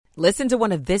Listen to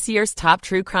one of this year's top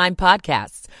true crime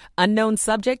podcasts. Unknown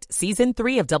Subject, Season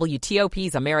 3 of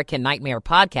WTOP's American Nightmare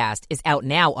podcast is out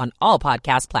now on all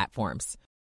podcast platforms.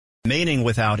 Remaining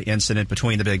without incident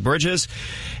between the big bridges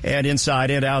and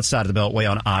inside and outside of the Beltway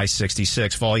on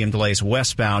I-66. Volume delays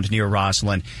westbound near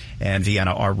Roslyn and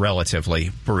Vienna are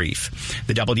relatively brief.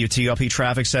 The WTOP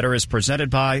Traffic Center is presented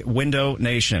by Window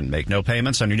Nation. Make no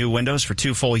payments on your new windows for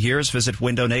 2 full years. Visit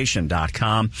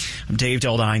windownation.com. I'm Dave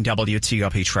Dildine,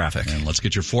 WTOP Traffic. And let's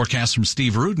get your forecast from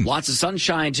Steve Rudin. Lots of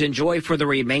sunshine to enjoy for the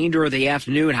remainder of the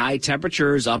afternoon. High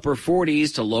temperatures, upper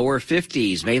 40s to lower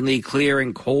 50s. Mainly clear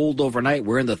and cold overnight.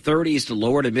 We're in the 30s to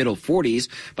lower to middle 40s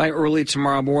by early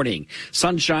tomorrow morning.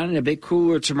 Sunshine and a bit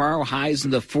cooler tomorrow. Highs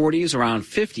in the 40s, around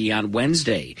 50 on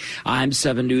Wednesday. I'm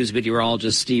 7 News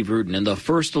meteorologist Steve Rudin in the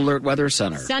First Alert Weather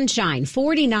Center. Sunshine,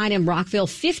 49 in Rockville,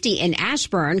 50 in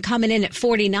Ashburn, coming in at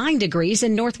 49 degrees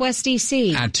in Northwest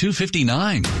D.C. At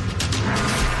 2:59.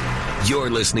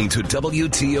 You're listening to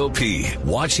WTOP,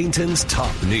 Washington's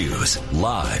top news.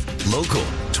 Live, local,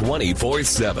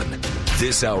 24/7.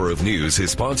 This hour of news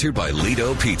is sponsored by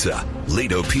Lido Pizza.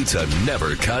 Lido Pizza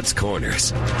never cuts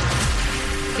corners.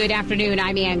 Good afternoon.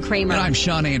 I'm Ann Kramer. And I'm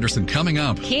Sean Anderson. Coming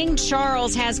up, King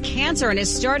Charles has cancer and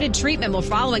has started treatment. We're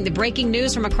following the breaking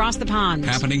news from across the pond.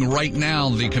 happening right now,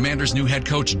 the Commanders' new head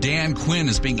coach, Dan Quinn,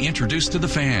 is being introduced to the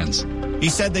fans. He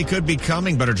said they could be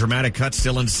coming, but a dramatic cut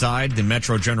still inside the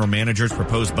Metro General Manager's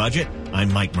proposed budget.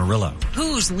 I'm Mike Murillo.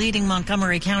 Who's leading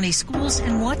Montgomery County schools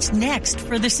and what's next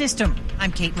for the system?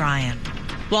 I'm Kate Ryan.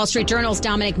 Wall Street Journal's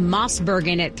Dominic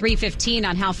Mossbergen at 3:15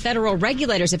 on how federal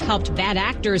regulators have helped bad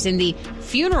actors in the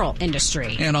funeral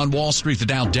industry. And on Wall Street, the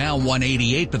Dow down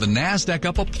 188, but the NASDAQ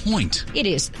up a point. It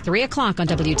is 3 o'clock on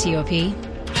WTOP.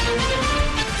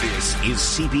 This is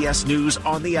CBS News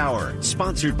on the Hour,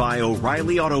 sponsored by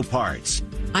O'Reilly Auto Parts.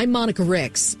 I'm Monica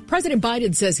Ricks. President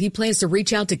Biden says he plans to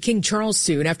reach out to King Charles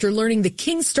soon after learning the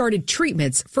king started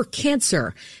treatments for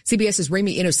cancer. CBS's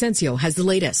Ramy Inocencio has the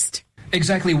latest.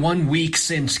 Exactly 1 week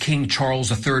since King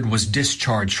Charles III was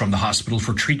discharged from the hospital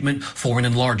for treatment for an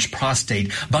enlarged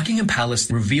prostate, Buckingham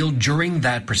Palace revealed during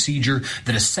that procedure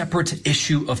that a separate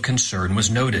issue of concern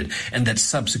was noted and that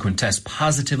subsequent tests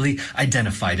positively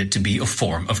identified it to be a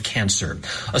form of cancer.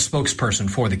 A spokesperson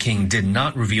for the king did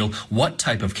not reveal what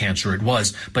type of cancer it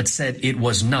was, but said it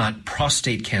was not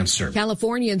prostate cancer.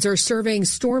 Californians are surveying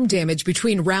storm damage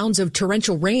between rounds of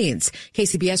torrential rains.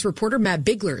 KCBS reporter Matt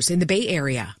Bigler's in the Bay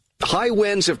Area. High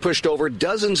winds have pushed over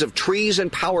dozens of trees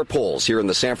and power poles here in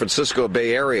the San Francisco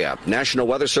Bay Area. National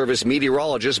Weather Service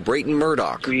meteorologist Brayton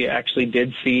Murdoch. We actually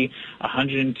did see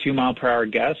 102-mile-per-hour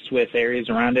gusts with areas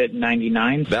around it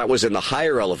 99. That was in the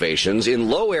higher elevations. In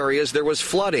low areas, there was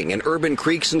flooding in urban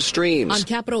creeks and streams. On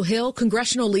Capitol Hill,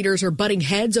 congressional leaders are butting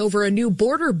heads over a new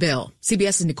border bill.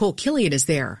 CBS's Nicole Killian is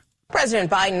there.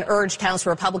 President Biden urged House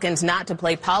Republicans not to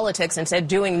play politics and said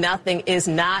doing nothing is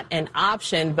not an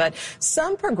option. But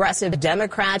some progressive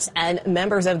Democrats and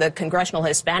members of the Congressional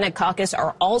Hispanic Caucus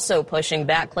are also pushing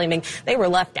back, claiming they were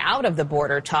left out of the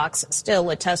border talks. Still,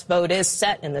 a test vote is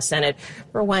set in the Senate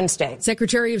for Wednesday.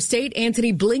 Secretary of State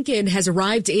Antony Blinken has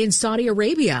arrived in Saudi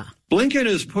Arabia. Blinken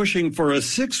is pushing for a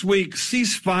 6-week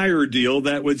ceasefire deal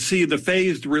that would see the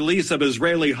phased release of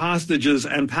Israeli hostages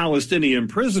and Palestinian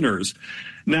prisoners.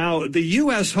 Now, the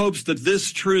U.S. hopes that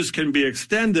this truce can be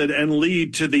extended and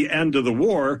lead to the end of the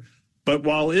war. But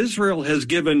while Israel has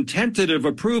given tentative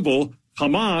approval,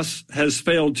 Hamas has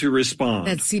failed to respond.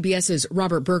 That's CBS's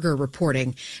Robert Berger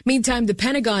reporting. Meantime, the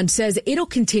Pentagon says it'll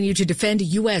continue to defend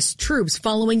U.S. troops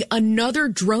following another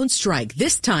drone strike,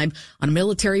 this time on a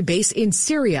military base in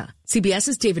Syria.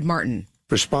 CBS's David Martin.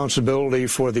 Responsibility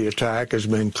for the attack has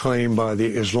been claimed by the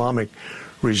Islamic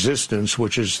Resistance,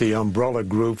 which is the umbrella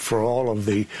group for all of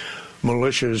the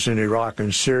militias in Iraq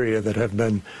and Syria that have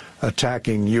been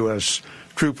attacking U.S.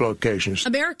 troop locations.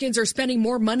 Americans are spending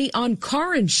more money on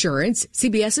car insurance.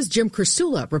 CBS's Jim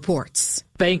Krasula reports.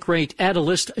 Bankrate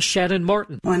analyst Shannon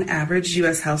Martin. On average,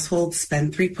 U.S. households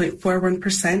spend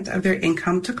 3.41% of their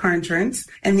income to car insurance,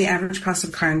 and the average cost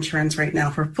of car insurance right now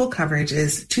for full coverage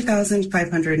is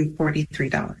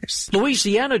 $2,543.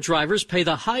 Louisiana drivers pay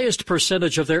the highest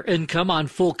percentage of their income on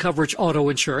full coverage auto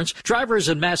insurance. Drivers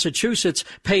in Massachusetts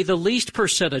pay the least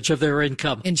percentage of their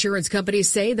income. Insurance companies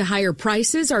say the higher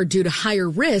prices are due to higher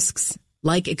risks,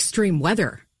 like extreme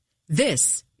weather.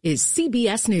 This is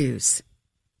CBS News.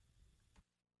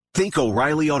 Think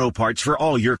O'Reilly Auto Parts for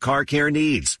all your car care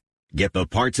needs. Get the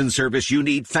parts and service you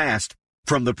need fast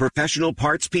from the professional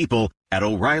parts people at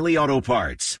O'Reilly Auto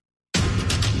Parts.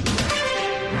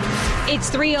 It's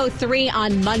 3:03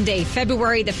 on Monday,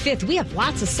 February the 5th. We have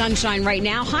lots of sunshine right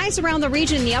now. Highs around the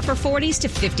region in the upper 40s to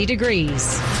 50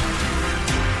 degrees.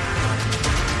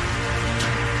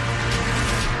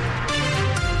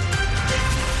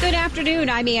 afternoon.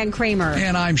 I'm Ann Kramer.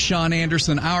 And I'm Sean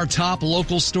Anderson. Our top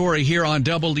local story here on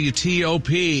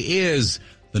WTOP is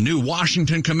the new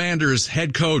Washington Commanders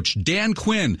head coach, Dan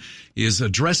Quinn, is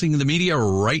addressing the media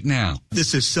right now.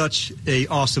 This is such an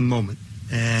awesome moment.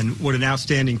 And what an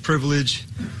outstanding privilege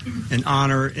and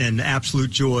honor and absolute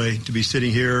joy to be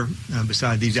sitting here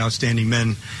beside these outstanding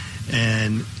men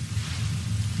and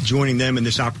joining them in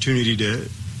this opportunity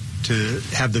to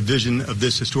have the vision of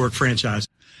this historic franchise.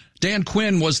 Dan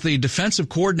Quinn was the defensive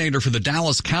coordinator for the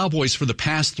Dallas Cowboys for the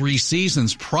past 3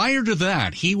 seasons. Prior to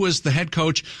that, he was the head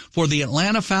coach for the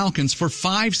Atlanta Falcons for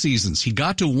 5 seasons. He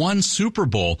got to 1 Super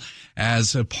Bowl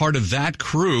as a part of that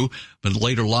crew, but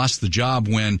later lost the job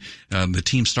when the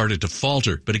team started to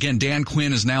falter. But again, Dan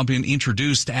Quinn has now been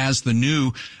introduced as the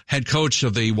new head coach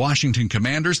of the Washington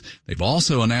Commanders. They've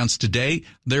also announced today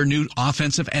their new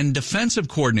offensive and defensive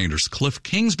coordinators. Cliff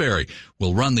Kingsbury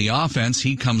will run the offense.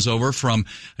 He comes over from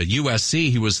USC.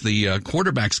 He was the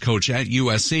quarterbacks coach at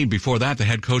USC. Before that, the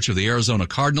head coach of the Arizona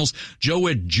Cardinals. Joe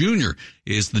Witt Jr.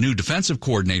 is the new defensive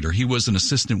coordinator. He was an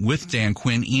assistant with Dan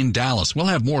Quinn in Dallas. We'll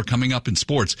have more coming up in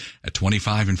sports at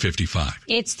 25 and 55.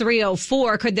 It's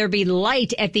 3:04. Could there be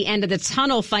light at the end of the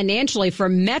tunnel financially for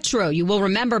Metro? You will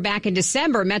remember back in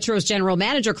December, Metro's general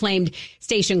manager claimed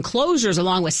station closures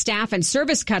along with staff and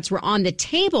service cuts were on the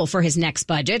table for his next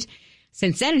budget.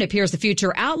 Since then, it appears the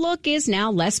future outlook is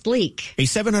now less bleak. A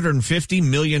 $750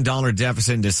 million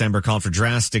deficit in December called for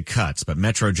drastic cuts, but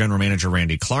Metro General Manager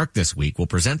Randy Clark this week will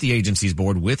present the agency's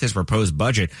board with his proposed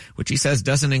budget, which he says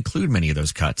doesn't include many of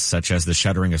those cuts, such as the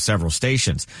shuttering of several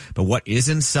stations. But what is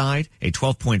inside? A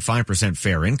 12.5%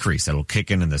 fare increase that will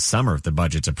kick in the summer if the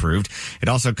budget's approved. It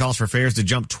also calls for fares to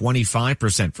jump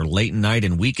 25% for late night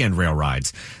and weekend rail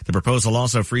rides. The proposal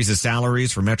also freezes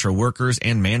salaries for Metro workers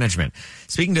and management.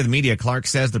 Speaking to the media, Clark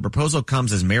says the proposal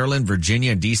comes as Maryland,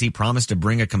 Virginia, and D.C. promised to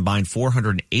bring a combined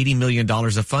 $480 million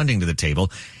of funding to the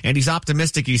table. And he's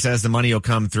optimistic, he says, the money will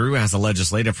come through as the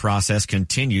legislative process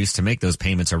continues to make those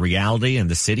payments a reality in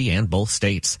the city and both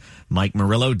states. Mike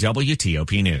Murillo,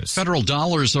 WTOP News. Federal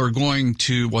dollars are going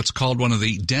to what's called one of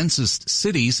the densest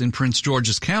cities in Prince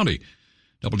George's County.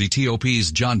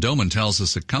 WTOP's John Doman tells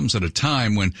us it comes at a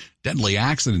time when deadly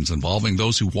accidents involving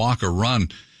those who walk or run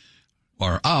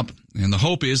are up, and the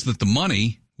hope is that the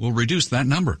money will reduce that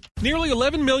number. Nearly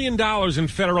 $11 million in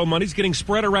federal money is getting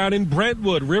spread around in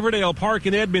Brentwood, Riverdale Park,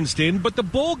 and Edmonston, but the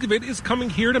bulk of it is coming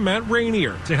here to Mount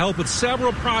Rainier to help with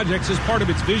several projects as part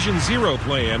of its Vision Zero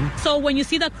plan. So when you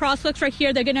see the crosswalks right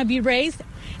here, they're going to be raised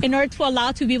in order to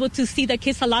allow to be able to see the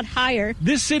kids a lot higher.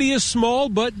 This city is small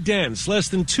but dense, less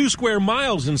than 2 square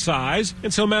miles in size.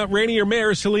 And so Mount Rainier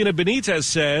Mayor Selena Benitez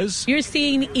says, you're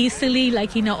seeing easily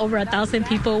over 1,000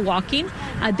 people walking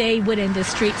a day within the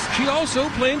streets. She also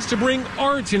plans to bring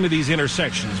art into these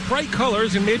intersections, bright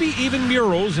colors and maybe even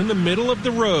murals in the middle of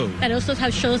the road. That also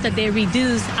shows that they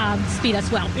reduce speed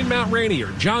as well. In Mount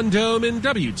Rainier, John Doman,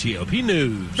 WTOP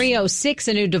News. 306,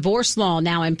 a new divorce law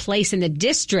now in place in the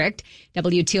district.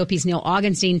 WTOP's Neil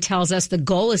Augenstein tells us the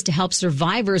goal is to help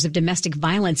survivors of domestic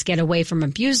violence get away from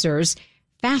abusers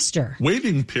faster.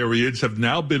 Waiting periods have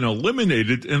now been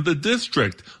eliminated in the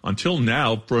district. Until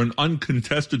now, for an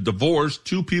uncontested divorce,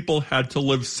 2 people had to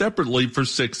live separately for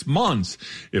 6 months.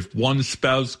 If one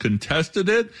spouse contested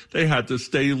it, they had to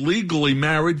stay legally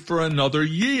married for another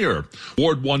year.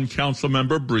 Ward 1 council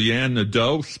member Brianne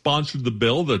Nadeau sponsored the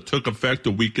bill that took effect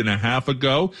a week and a half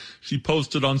ago. She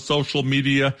posted on social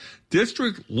media,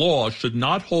 district law should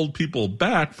not hold people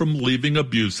back from leaving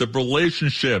abusive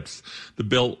relationships. The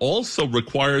bill also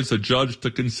requires a judge to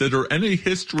consider any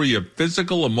history of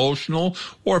physical, emotional,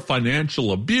 or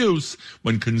financial abuse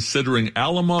when considering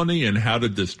alimony and how to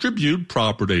distribute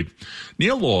property.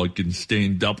 Neil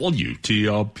Augenstein,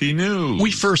 WTOP News.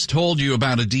 We first told you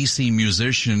about a D.C.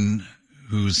 musician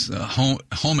who's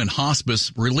home in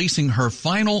hospice releasing her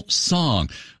final song.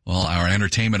 Well, our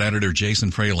entertainment editor,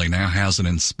 Jason Fraley, now has an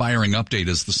inspiring update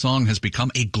as the song has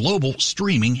become a global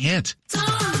streaming hit.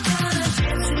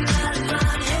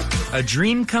 A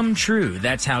dream come true.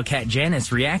 That's how Kat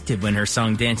Janis reacted when her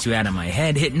song Dance You Out of My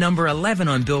Head hit number 11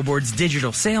 on Billboard's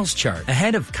digital sales chart,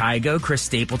 ahead of Kygo, Chris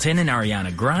Stapleton, and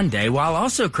Ariana Grande, while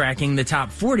also cracking the top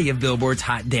 40 of Billboard's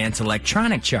Hot Dance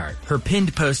Electronic chart. Her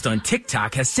pinned post on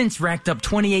TikTok has since racked up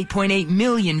 28.8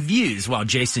 million views, while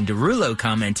Jason Derulo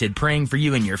commented, praying for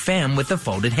you and your fam, with a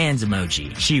folded hands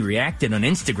emoji. She reacted on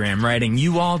Instagram, writing,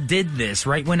 "You all did this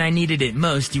right when I needed it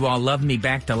most. You all loved me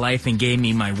back to life and gave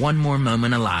me my one more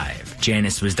moment alive."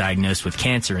 Janis was diagnosed with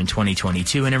cancer in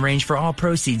 2022 and arranged for all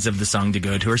proceeds of the song to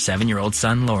go to her 7-year-old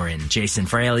son, Lauren. Jason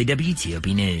Fraley,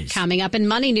 WTOP News. Coming up in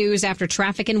Money News after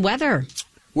traffic and weather.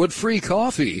 Would free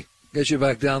coffee get you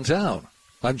back downtown?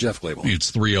 I'm Jeff Glable. It's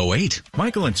 3:08.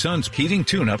 Michael and Son's heating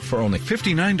tune-up for only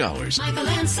 $59. Michael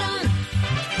and Son.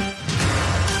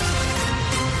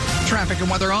 Traffic and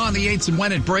weather on the 8s, and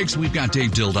when it breaks, we've got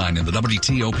Dave Dildine in the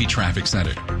WTOP Traffic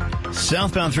Center.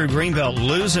 Southbound through Greenbelt,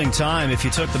 losing time if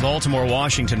you took the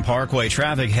Baltimore-Washington Parkway.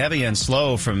 Traffic heavy and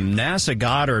slow from NASA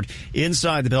Goddard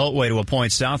inside the Beltway to a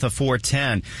point south of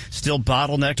 410. Still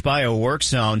bottlenecked by a work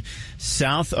zone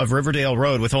south of Riverdale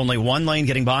Road with only one lane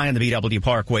getting by on the BW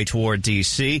Parkway toward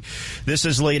D.C. This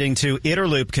is leading to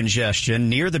Interloop congestion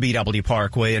near the BW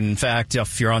Parkway. In fact,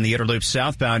 if you're on the Interloop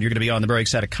southbound, you're going to be on the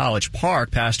brakes at a College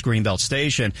Park past Greenbelt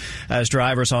Station as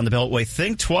drivers on the Beltway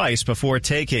think twice before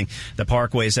taking the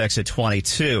Parkway's exit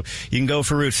 22. You can go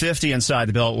for Route 50 inside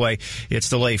the Beltway. It's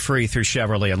delay-free through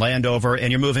Chevrolet and Landover,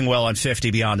 and you're moving well on 50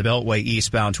 beyond the Beltway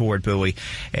eastbound toward Bowie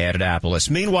and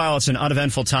Annapolis. Meanwhile, it's an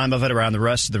uneventful time of it around the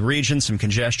rest of the region. Some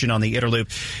congestion on the Interloop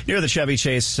near the Chevy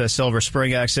Chase Silver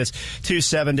Spring exits.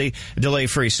 270,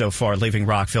 delay-free so far, leaving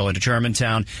Rockville into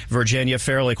Germantown. Virginia,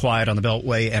 fairly quiet on the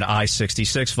Beltway and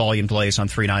I-66. Volume delays on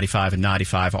 395 and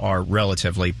 95 are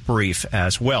relatively brief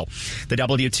as well. The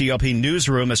WTOP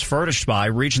newsroom is furnished by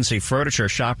Regency Furniture.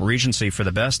 Shop Regency for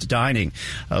the best dining,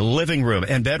 living room,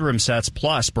 and bedroom sets,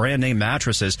 plus brand-name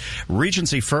mattresses.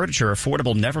 Regency Furniture,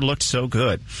 affordable, never looked so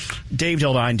good. Dave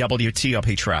Dildine,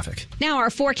 WTOP Traffic. Now our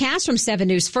forecast from 7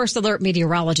 News First Alert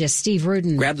meteorologist Steve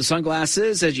Rudin. Grab the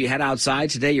sunglasses as you head outside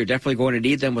today. You're definitely going to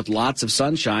need them with lots of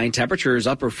sunshine. Temperatures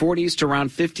upper 40s to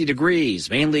around 50 degrees.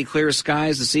 Mainly clear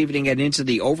skies this evening and into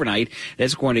the overnight.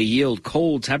 That's going to yield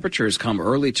cold temperatures come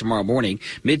early tomorrow morning.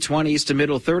 Mid-20s to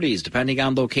middle 30s, depending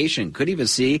on location. Could even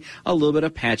see a little bit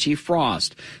of patchy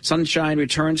frost. Sunshine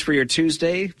returns for your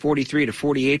Tuesday, 43 to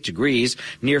 48 degrees,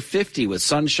 near 50 with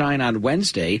sunshine on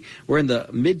Wednesday. We're in the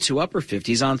mid to upper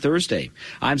 50s on Thursday.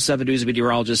 I'm 7 News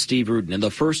meteorologist Steve Rudin in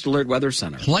the First Alert Weather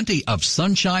Center. Plenty of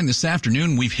sunshine this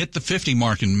afternoon. We've hit the 50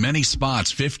 mark in many spots.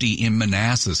 50 in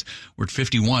Manassas. We're at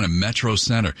 51 in Metro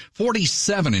Center.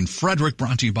 47 in Frederick,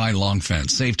 brought to you by Long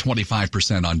Fence. Save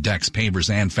 25% on decks, pavers,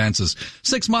 and fences.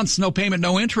 6 months, no payment,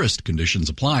 no interest. Conditions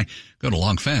apply. Go to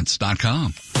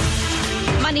longfence.com.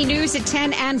 Money news at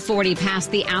 10 and 40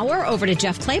 past the hour. Over to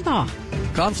Jeff Claybaugh.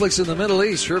 Conflicts in the Middle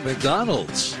East hurt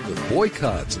McDonald's with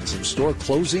boycotts and some store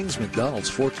closings. McDonald's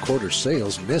fourth quarter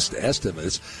sales missed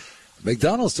estimates.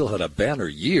 McDonald's still had a banner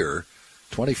year.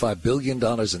 $25 billion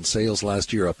in sales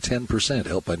last year, up 10%,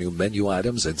 helped by new menu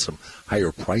items and some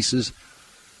higher prices.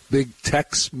 Big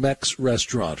Tex-Mex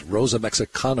restaurant, Rosa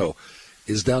Mexicano,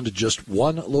 is down to just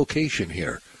one location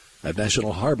here at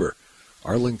National Harbor.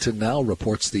 Arlington Now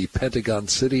reports the Pentagon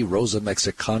City Rosa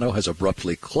Mexicano has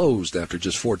abruptly closed after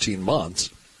just 14 months.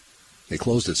 They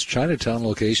closed its Chinatown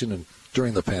location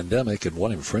during the pandemic and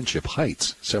one in Friendship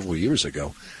Heights several years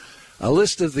ago. A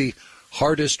list of the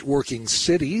hardest working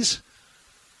cities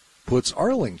puts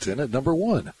Arlington at number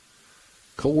 1.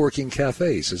 Co-working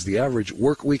Cafe says the average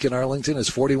work week in Arlington is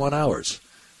 41 hours.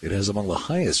 It has among the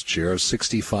highest share of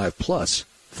 65-plus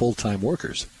full-time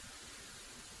workers.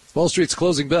 Wall Street's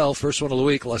closing bell, first one of the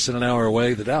week, less than an hour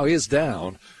away. The Dow is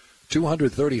down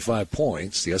 235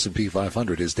 points. The S&P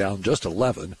 500 is down just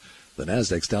 11. The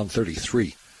Nasdaq's down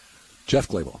 33. Jeff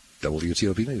Glable,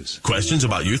 WTOP News. Questions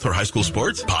about youth or high school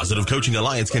sports? Positive Coaching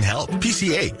Alliance can help.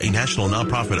 PCA, a national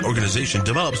nonprofit organization,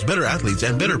 develops better athletes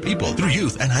and better people through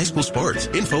youth and high school sports.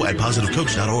 Info at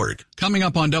positivecoach.org. Coming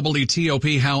up on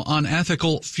WTOP, how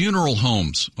unethical funeral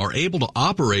homes are able to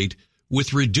operate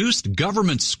with reduced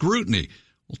government scrutiny.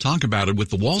 We'll talk about it with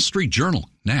the Wall Street Journal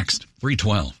next,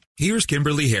 3:12. Here's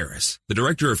Kimberly Harris, the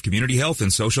Director of Community Health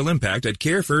and Social Impact at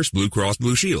Care First Blue Cross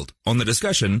Blue Shield, on the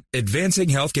discussion, Advancing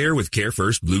Healthcare with Care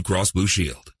First Blue Cross Blue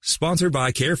Shield, sponsored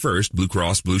by Care First Blue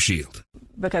Cross Blue Shield.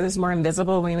 Because it's more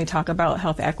invisible when we talk about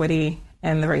health equity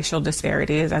and the racial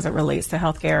disparities as it relates to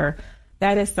healthcare,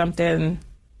 that is something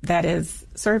that is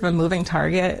sort of a moving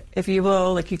target, if you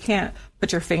will. Like, you can't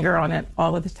put your finger on it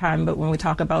all of the time, but when we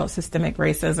talk about systemic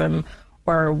racism,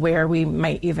 or where we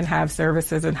might even have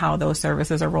services and how those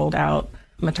services are rolled out,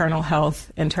 maternal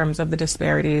health in terms of the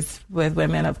disparities with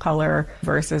women of color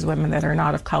versus women that are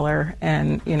not of color,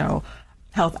 and, you know,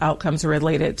 health outcomes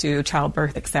related to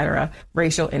childbirth, et cetera.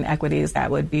 Racial inequities,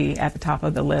 that would be at the top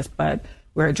of the list, but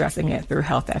we're addressing it through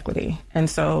health equity. And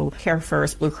so Care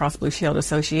First Blue Cross Blue Shield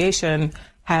Association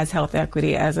has health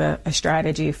equity as a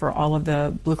strategy for all of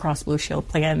the Blue Cross Blue Shield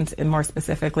plans, and more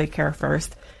specifically, Care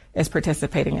First is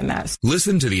participating in that.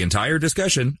 Listen to the entire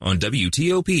discussion on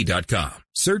WTOP.com.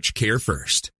 Search Care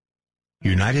First.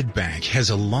 United Bank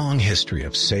has a long history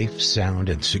of safe, sound,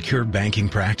 and secure banking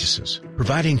practices,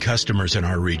 providing customers in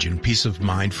our region peace of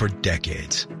mind for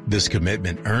decades. This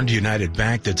commitment earned United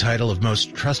Bank the title of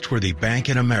Most Trustworthy Bank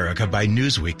in America by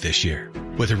Newsweek this year.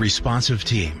 With a responsive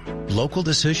team, local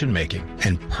decision-making,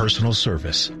 and personal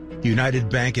service, United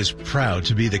Bank is proud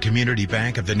to be the community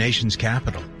bank of the nation's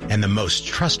capital and the most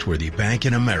trustworthy bank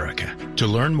in America. To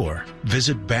learn more,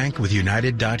 visit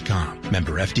bankwithunited.com.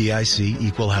 Member FDIC,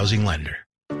 Equal Housing Lender.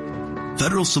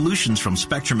 Federal Solutions from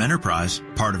Spectrum Enterprise,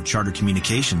 part of Charter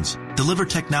Communications, deliver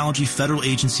technology federal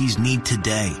agencies need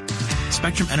today.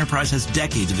 Spectrum Enterprise has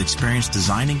decades of experience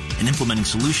designing and implementing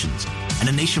solutions and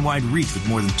a nationwide reach with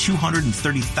more than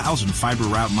 230,000 fiber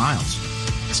route miles.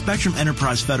 Spectrum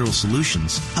Enterprise Federal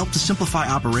Solutions help to simplify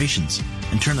operations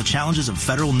and turn the challenges of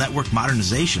federal network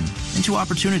modernization into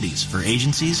opportunities for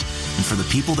agencies and for the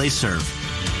people they serve.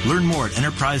 Learn more at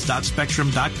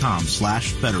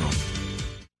enterprise.spectrum.com/federal.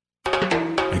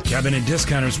 At Cabinet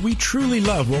Discounters, we truly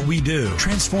love what we do.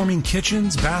 Transforming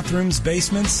kitchens, bathrooms,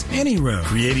 basements, any room.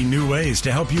 Creating new ways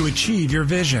to help you achieve your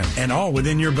vision. And all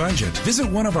within your budget. Visit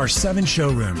one of our 7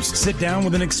 showrooms. Sit down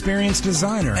with an experienced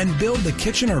designer and build the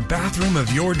kitchen or bathroom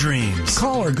of your dreams.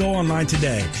 Call or go online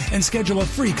today and schedule a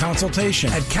free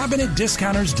consultation at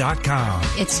CabinetDiscounters.com.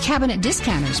 It's Cabinet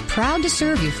Discounters, proud to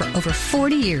serve you for over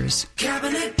 40 years.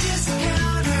 Cabinet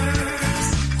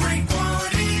Discounters. Great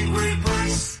quality, great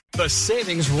price. The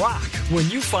savings rock when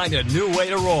you find a new way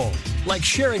to roll, like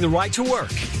sharing the ride to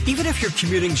work. Even if you're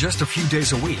commuting just a few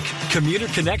days a week, Commuter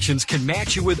Connections can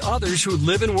match you with others who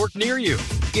live and work near you.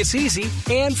 It's easy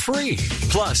and free.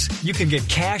 Plus, you can get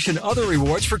cash and other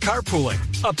rewards for carpooling,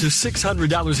 up to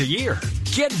 $600 a year.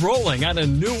 Get rolling on a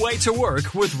new way to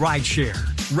work with rideshare.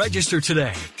 Register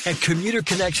today at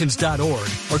commuterconnections.org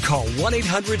or call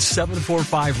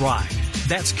 1-800-745-RIDE.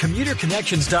 That's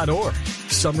commuterconnections.org.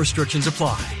 Some restrictions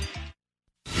apply.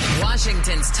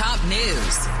 Washington's top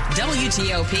news,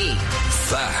 WTOP.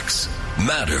 Facts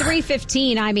matter.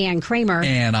 3:15, I'm Ann Kramer.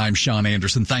 And I'm Sean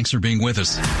Anderson. Thanks for being with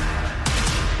us.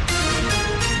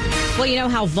 Well, you know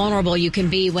how vulnerable you can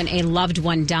be when a loved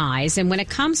one dies. And when it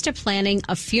comes to planning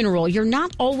a funeral, you're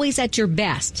not always at your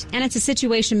best. And it's a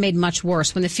situation made much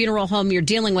worse when the funeral home you're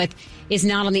dealing with is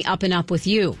not on the up and up with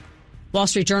you. Wall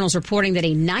Street Journal's reporting that a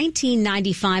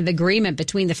 1995 agreement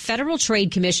between the Federal Trade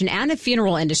Commission and the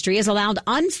funeral industry has allowed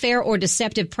unfair or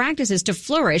deceptive practices to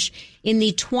flourish in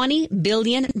the $20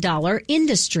 billion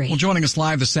industry. Well, joining us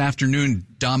live this afternoon,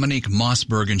 Dominique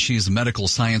Mossberg, and she is a medical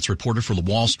science reporter for the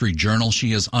Wall Street Journal.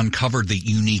 She has uncovered the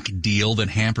unique deal that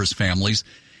hampers families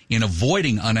in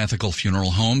avoiding unethical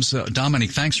funeral homes.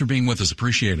 Dominique, thanks for being with us.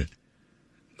 Appreciate it.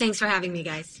 Thanks for having me,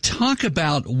 guys. Talk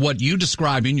about what you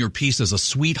describe in your piece as a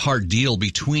sweetheart deal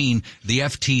between the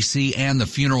FTC and the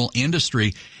funeral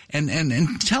industry,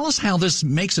 and tell us how this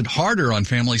makes it harder on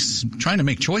families trying to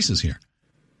make choices here.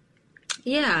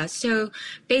 Yeah, so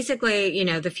basically,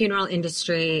 the funeral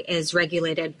industry is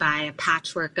regulated by a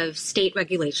patchwork of state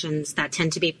regulations that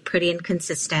tend to be pretty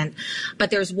inconsistent.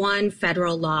 But there's one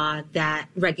federal law that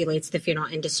regulates the funeral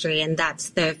industry, and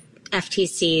that's the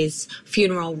FTC's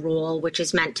funeral rule, which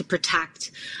is meant to protect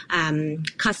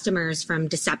customers from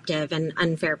deceptive and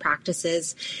unfair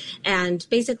practices. And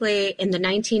basically, in the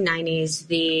 1990s,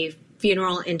 the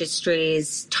funeral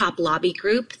industry's top lobby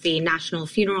group, the National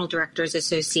Funeral Directors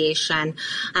Association,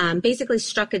 basically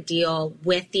struck a deal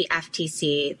with the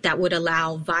FTC that would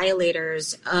allow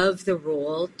violators of the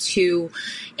rule to,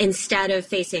 instead of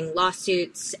facing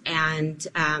lawsuits and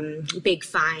big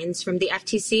fines from the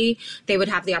FTC, they would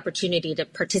have the opportunity to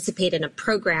participate in a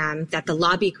program that the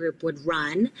lobby group would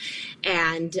run.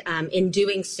 And in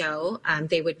doing so,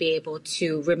 they would be able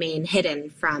to remain hidden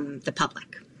from the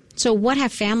public. So what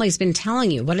have families been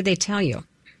telling you? What did they tell you?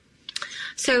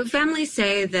 So families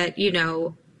say that,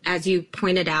 as you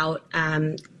pointed out,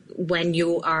 when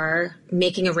you are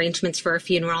making arrangements for a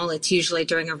funeral, it's usually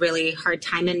during a really hard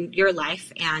time in your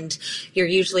life, and you're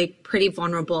usually pretty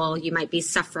vulnerable. You might be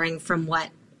suffering from what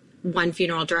one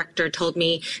funeral director told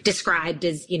me described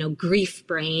as, grief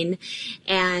brain.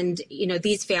 And,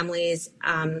 these families,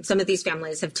 some of these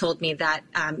families have told me that,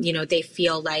 they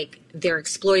feel like they're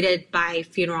exploited by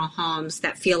funeral homes,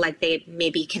 that feel like they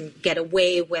maybe can get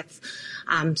away with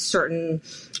certain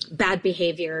bad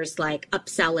behaviors like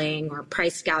upselling or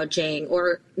price gouging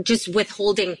or just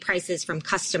withholding prices from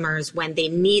customers when they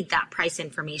need that price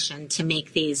information to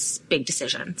make these big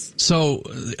decisions. So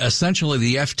essentially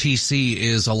the FTC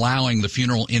is allowing the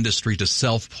funeral industry to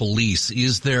self-police.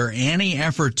 Is there any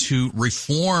effort to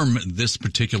reform this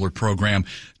particular program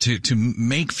to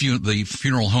make the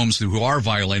funeral homes who are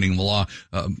violating the law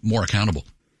more accountable?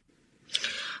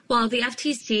 Well, the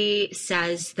FTC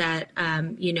says that,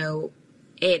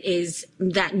 it is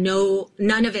that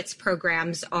none of its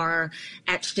programs are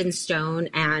etched in stone,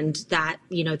 and that,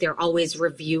 they're always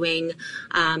reviewing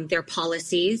their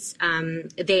policies.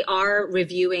 They are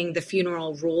reviewing the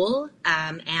funeral rule,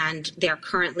 and they're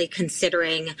currently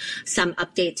considering some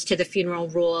updates to the funeral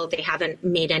rule. They haven't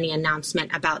made any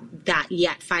announcement about that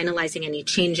yet, finalizing any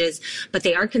changes, but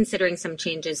they are considering some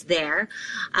changes there.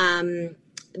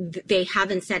 They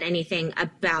haven't said anything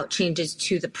about changes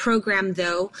to the program,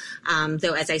 though,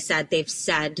 as I said, they've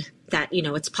said that,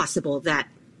 it's possible that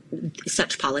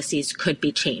such policies could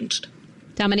be changed.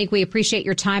 Dominique, we appreciate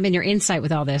your time and your insight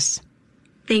with all this.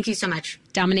 Thank you so much.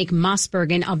 Dominique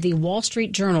Mossbergen of the Wall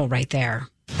Street Journal right there.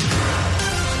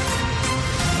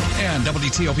 And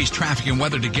WTOP's traffic and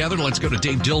weather together. Let's go to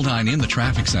Dave Dildine in the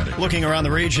traffic center. Looking around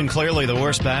the region, clearly the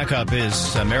worst backup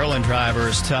is Maryland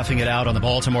drivers toughing it out on the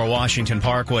Baltimore-Washington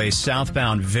Parkway.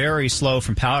 Southbound, very slow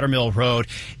from Powder Mill Road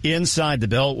inside the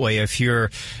Beltway. If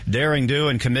you're daring do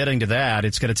and committing to that,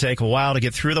 it's going to take a while to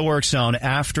get through the work zone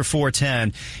after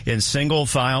 410 in single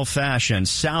file fashion.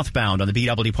 Southbound on the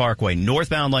BW Parkway.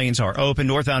 Northbound lanes are open.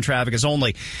 Northbound traffic is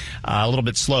only a little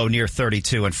bit slow near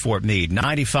 32 and Fort Meade.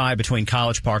 95 between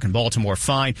College Park and Baltimore,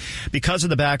 fine. Because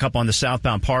of the backup on the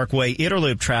southbound Parkway,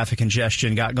 Interloop traffic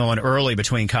congestion got going early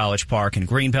between College Park and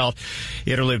Greenbelt.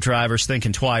 Interloop drivers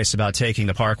thinking twice about taking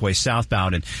the Parkway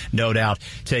southbound and no doubt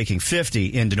taking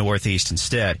 50 into Northeast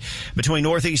instead. Between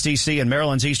Northeast D.C. and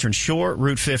Maryland's Eastern Shore,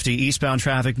 Route 50 eastbound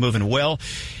traffic moving well.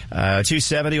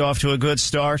 270 off to a good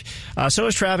start. So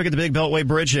is traffic at the Big Beltway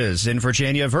bridges in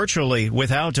Virginia, virtually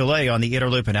without delay on the Inner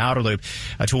Loop and Outer Loop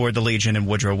toward the Legion and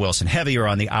Woodrow Wilson. Heavier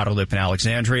on the Outer Loop in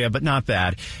Alexandria, but not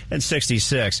bad. And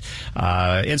 66,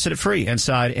 incident-free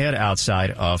inside and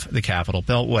outside of the Capitol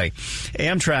Beltway.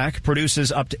 Amtrak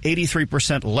produces up to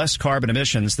 83% less carbon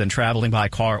emissions than traveling by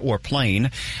car or plane.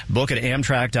 Book at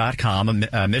Amtrak.com.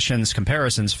 Emissions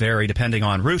comparisons vary depending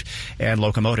on route and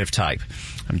locomotive type.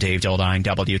 I'm Dave Dildine,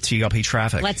 WTOP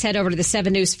Traffic. Let's head over to the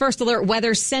 7 News First Alert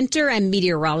Weather Center, and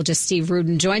meteorologist Steve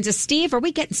Rudin joins us. Steve, are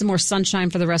we getting some more sunshine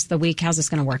for the rest of the week? How's this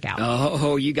going to work out?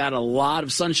 Oh, you got a lot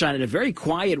of sunshine and a very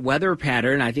quiet weather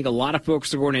pattern. I think a lot of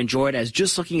folks are going to enjoy it as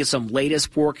just looking at some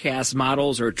latest forecast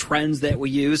models or trends that we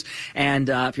use. And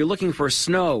if you're looking for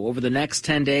snow over the next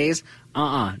 10 days,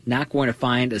 not going to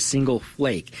find a single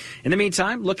flake. In the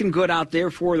meantime, looking good out there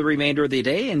for the remainder of the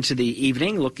day into the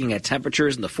evening. Looking at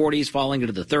temperatures in the 40s, falling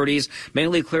into the 30s.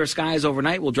 Mainly clear skies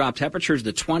overnight will drop temperatures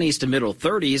to the 20s to middle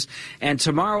 30s. And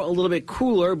tomorrow a little bit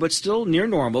cooler, but still near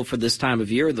normal for this time of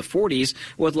year, the 40s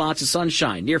with lots of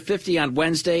sunshine. Near 50 on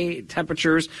Wednesday,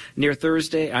 temperatures near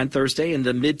Thursday in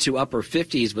the mid to upper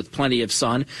 50s with plenty of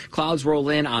sun. Clouds roll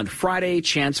in on Friday,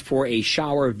 chance for a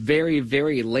shower very,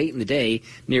 very late in the day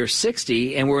near 60.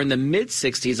 And we're in the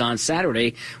mid-60s on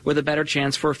Saturday with a better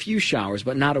chance for a few showers,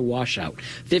 but not a washout.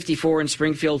 54 in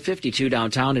Springfield, 52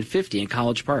 downtown, and 50 in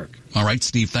College Park. All right,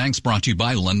 Steve, thanks. Brought to you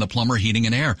by Len the Plumber Heating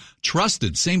and Air.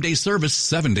 Trusted same-day service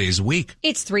 7 days a week.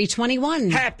 It's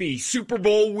 3:21. Happy Super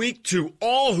Bowl week to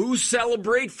all who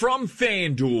celebrate from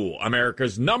FanDuel,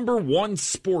 America's #1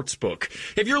 sportsbook.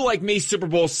 If you're like me, Super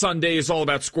Bowl Sunday is all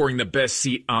about scoring the best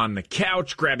seat on the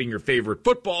couch, grabbing your favorite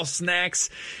football snacks,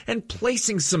 and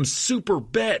placing some super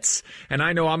bets. And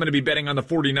I know I'm going to be betting on the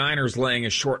 49ers laying a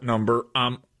short number.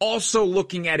 I'm also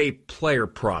looking at a player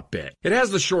prop bet. It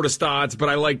has the shortest odds, but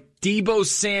I like Deebo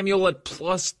Samuel at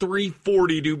plus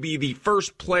 340 to be the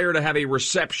first player to have a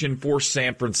reception for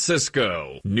San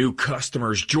Francisco. New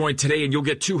customers join today and you'll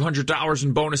get $200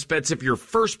 in bonus bets if your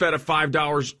first bet of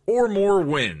 $5 or more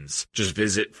wins. Just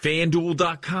visit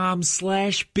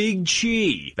FanDuel.com/Big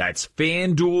Chi. That's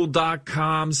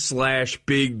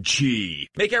FanDuel.com/Big Chi.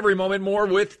 Make every moment more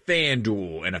with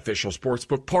FanDuel, an official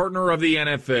sportsbook partner of the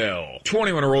NFL.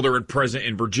 21 or older and present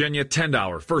in Virginia,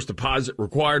 $10 first deposit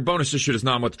required. Bonus issued as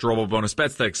non-withdrawable bonus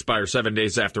bets that expire 7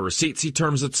 days after receipt. See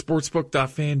terms at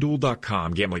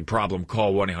sportsbook.fanduel.com. Gambling problem?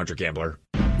 Call 1-800-GAMBLER.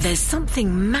 There's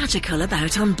something magical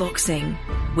about unboxing.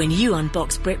 When you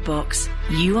unbox BritBox,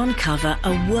 you uncover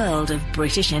a world of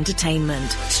British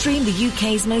entertainment. Stream the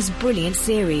UK's most brilliant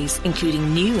series,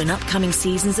 including new and upcoming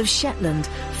seasons of Shetland,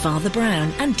 Father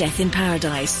Brown and Death in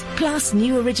Paradise. Plus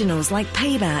new originals like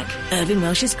Payback, Irving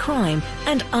Welsh's Crime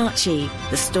and Archie,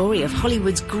 the story of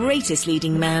Hollywood's greatest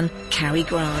leading man, Cary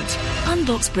Grant.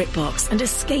 Unbox BritBox and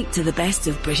escape to the best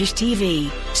of British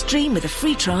TV. Stream with a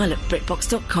free trial at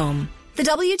BritBox.com. The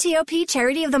WTOP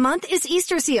charity of the month is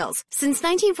Easter Seals. Since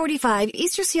 1945,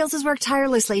 Easter Seals has worked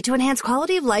tirelessly to enhance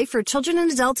quality of life for children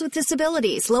and adults with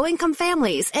disabilities, low-income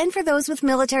families, and for those with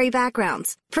military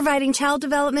backgrounds. Providing child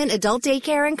development, adult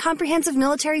daycare, and comprehensive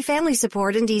military family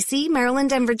support in D.C.,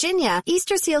 Maryland, and Virginia,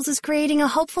 Easter Seals is creating a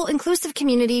hopeful, inclusive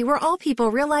community where all people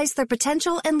realize their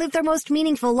potential and live their most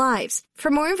meaningful lives. For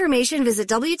more information, visit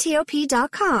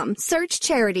WTOP.com. Search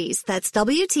charities. That's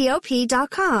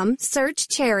WTOP.com. Search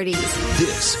charities.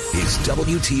 This is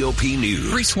WTOP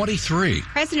News. 323.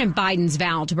 President Biden's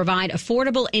vow to provide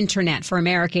affordable internet for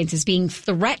Americans is being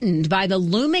threatened by the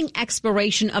looming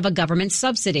expiration of a government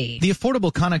subsidy. The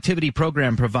Affordable Connectivity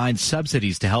Program provides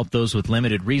subsidies to help those with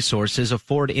limited resources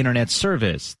afford internet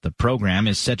service. The program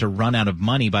is set to run out of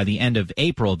money by the end of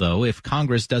April, though, if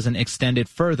Congress doesn't extend it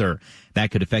further.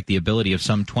 That could affect the ability of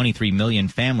some 23 million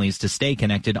families to stay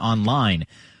connected online.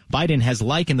 Biden has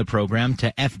likened the program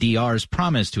to FDR's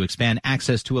promise to expand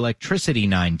access to electricity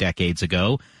 9 decades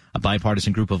ago. A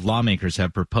bipartisan group of lawmakers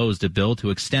have proposed a bill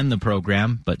to extend the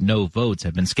program, but no votes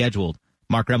have been scheduled.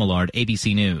 Mark Remillard,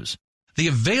 ABC News. The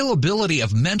availability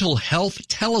of mental health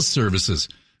teleservices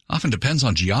often depends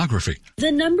on geography.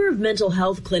 The number of mental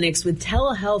health clinics with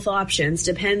telehealth options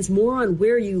depends more on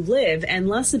where you live and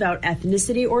less about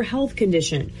ethnicity or health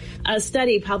condition. A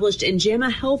study published in JAMA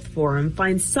Health Forum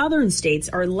finds southern states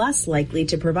are less likely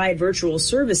to provide virtual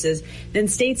services than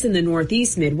states in the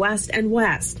Northeast, Midwest, and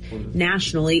West.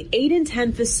 Nationally, 8 in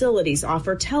 10 facilities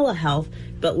offer telehealth,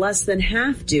 but less than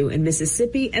half do in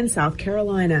Mississippi and South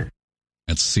Carolina.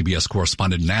 That's CBS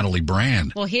correspondent Natalie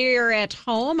Brand. Well, here at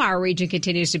home, our region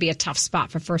continues to be a tough spot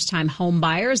for first-time home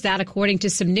buyers. That according to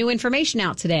some new information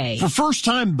out today. For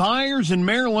first-time buyers in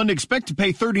Maryland, expect to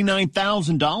pay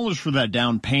 $39,000 for that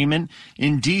down payment.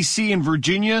 In D.C. and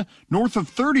Virginia, north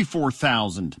of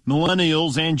 $34,000.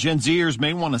 Millennials and Gen Zers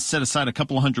may want to set aside a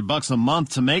couple $100 a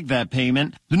month to make that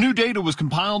payment. The new data was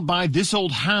compiled by This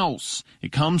Old House.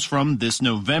 It comes from this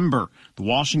November. The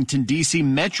Washington, D.C.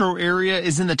 metro area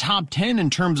is in the top 10 in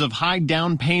terms of high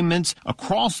down payments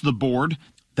across the board.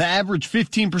 The average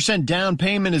 15% down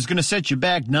payment is going to set you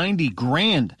back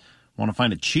 $90,000. Want to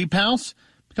find a cheap house?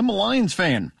 Become a Lions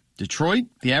fan. Detroit,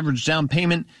 the average down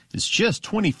payment is just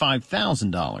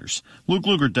 $25,000. Luke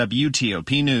Luger,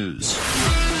 WTOP News.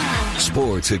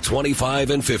 Sports at 25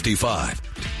 and 55.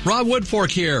 Rob Woodfork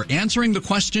here, answering the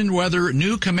question whether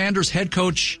new Commanders head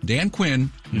coach Dan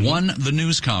Quinn won the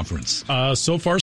news conference. So far,